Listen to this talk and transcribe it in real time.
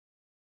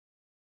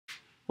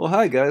Well,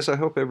 hi guys. I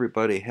hope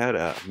everybody had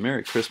a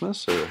Merry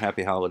Christmas or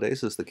Happy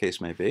Holidays, as the case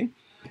may be.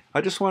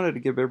 I just wanted to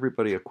give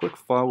everybody a quick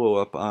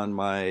follow-up on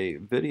my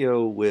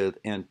video with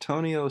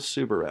Antonio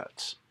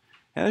Subirats.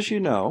 As you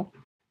know,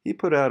 he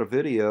put out a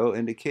video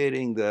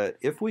indicating that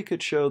if we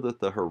could show that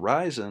the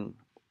horizon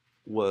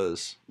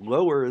was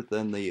lower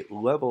than the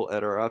level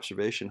at our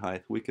observation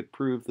height, we could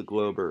prove the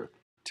globe Earth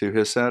to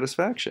his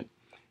satisfaction.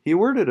 He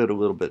worded it a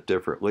little bit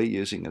differently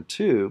using a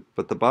tube,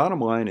 but the bottom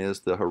line is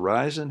the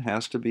horizon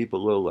has to be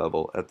below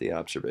level at the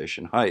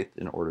observation height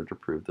in order to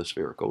prove the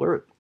spherical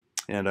Earth.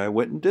 And I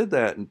went and did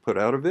that and put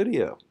out a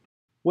video.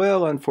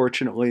 Well,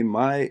 unfortunately,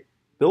 my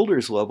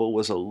builder's level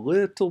was a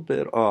little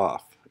bit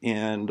off,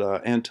 and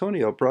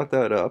Antonio brought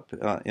that up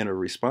in a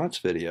response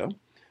video,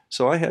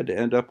 so I had to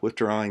end up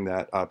withdrawing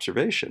that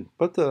observation,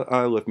 but the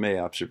Isle of May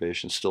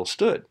observation still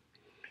stood.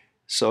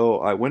 So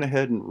I went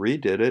ahead and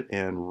redid it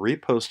and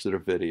reposted a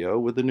video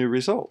with the new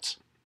results.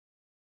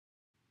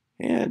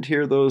 And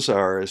here those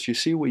are. As you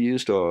see, we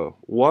used a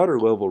water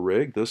level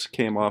rig. This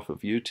came off of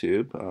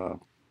YouTube.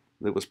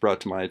 It was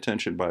brought to my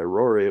attention by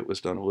Rory. It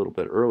was done a little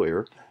bit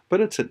earlier. But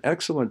it's an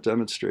excellent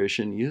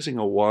demonstration using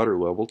a water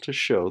level to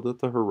show that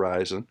the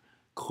horizon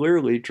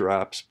clearly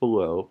drops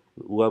below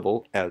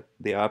level at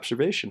the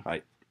observation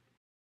height.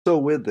 So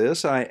with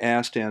this, I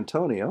asked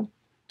Antonio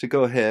to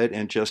go ahead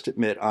and just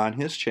admit on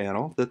his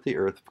channel that the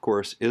Earth, of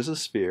course, is a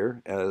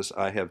sphere, as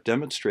I have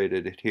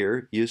demonstrated it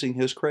here using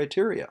his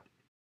criteria.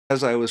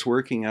 As I was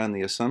working on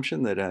the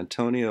assumption that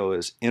Antonio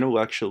is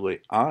intellectually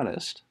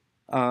honest,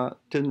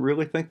 didn't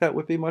really think that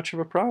would be much of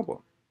a problem.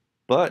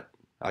 But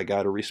I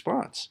got a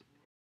response.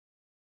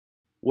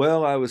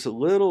 Well, I was a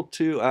little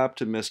too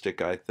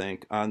optimistic, I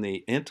think, on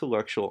the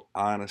intellectual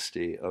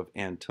honesty of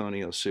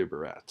Antonio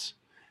Subirats.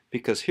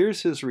 Because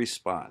here's his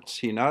response.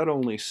 He not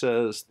only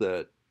says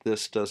that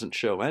this doesn't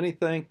show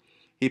anything,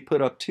 he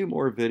put up 2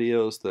 more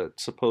videos that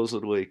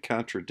supposedly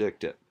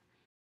contradict it.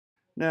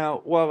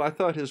 Now, while I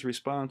thought his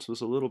response was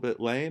a little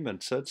bit lame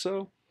and said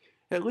so,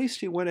 at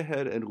least he went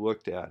ahead and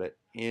looked at it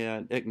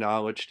and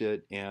acknowledged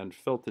it and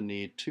felt the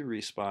need to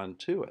respond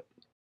to it.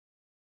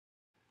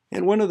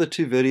 And one of the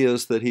 2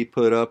 videos that he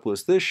put up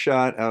was this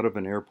shot out of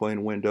an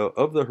airplane window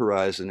of the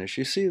horizon. As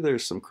you see,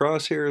 there's some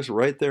crosshairs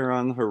right there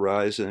on the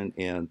horizon,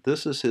 and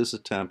this is his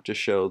attempt to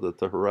show that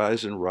the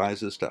horizon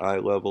rises to eye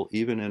level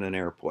even in an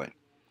airplane.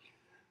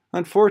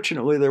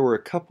 Unfortunately, there were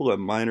a couple of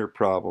minor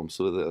problems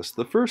with this.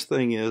 The first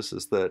thing is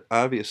that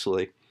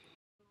obviously,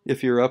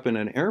 if you're up in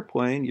an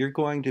airplane, you're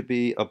going to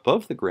be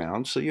above the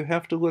ground, so you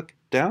have to look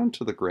down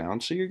to the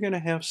ground, so you're going to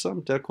have some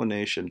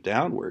declination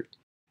downward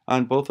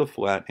on both a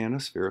flat and a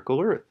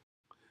spherical Earth.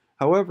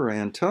 However,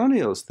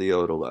 Antonio's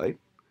theodolite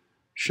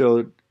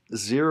showed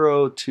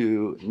 0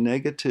 to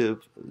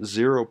negative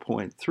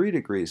 0.3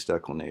 degrees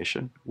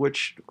declination,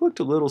 which looked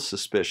a little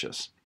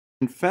suspicious.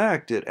 In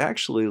fact, it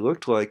actually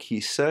looked like he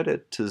set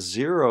it to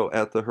 0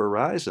 at the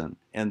horizon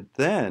and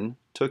then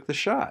took the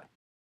shot.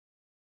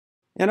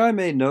 And I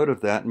made note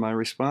of that in my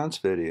response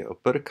video,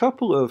 but a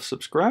couple of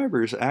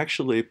subscribers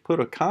actually put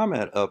a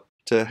comment up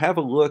to have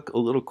a look a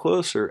little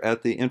closer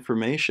at the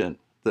information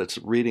that's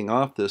reading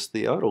off this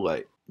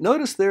theodolite.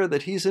 Notice there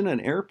that he's in an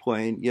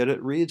airplane, yet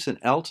it reads an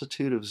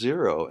altitude of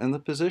 0 and the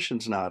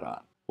position's not on.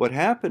 What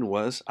happened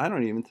was, I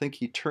don't even think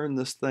he turned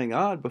this thing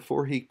on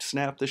before he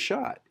snapped the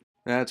shot.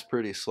 That's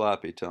pretty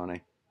sloppy,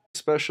 Tony.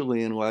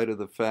 Especially in light of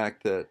the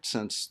fact that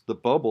since the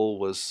bubble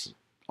was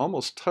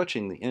almost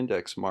touching the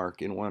index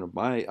mark in one of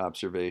my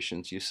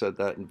observations, you said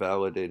that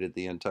invalidated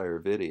the entire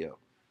video.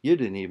 You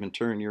didn't even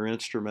turn your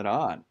instrument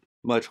on,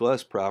 much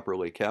less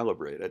properly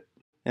calibrate it.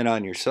 And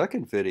on your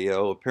second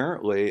video,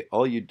 apparently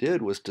all you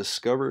did was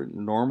discover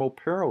normal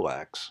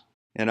parallax,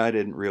 and I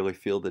didn't really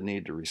feel the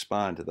need to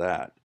respond to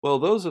that. Well,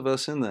 those of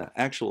us in the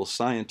actual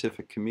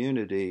scientific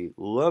community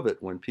love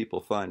it when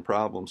people find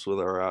problems with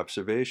our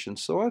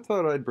observations, so I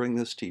thought I'd bring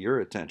this to your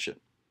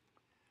attention.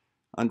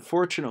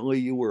 Unfortunately,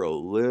 you were a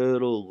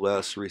little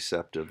less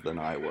receptive than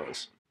I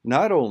was.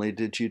 Not only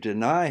did you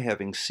deny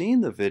having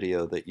seen the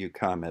video that you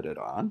commented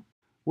on,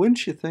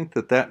 wouldn't you think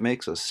that that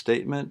makes a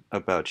statement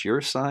about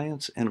your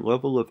science and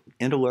level of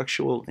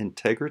intellectual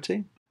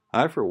integrity?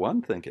 I, for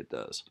one, think it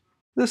does.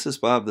 This is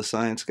Bob the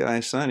Science Guy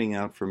signing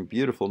out from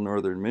beautiful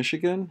northern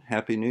Michigan.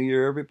 Happy New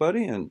Year,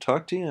 everybody, and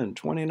talk to you in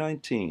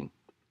 2019.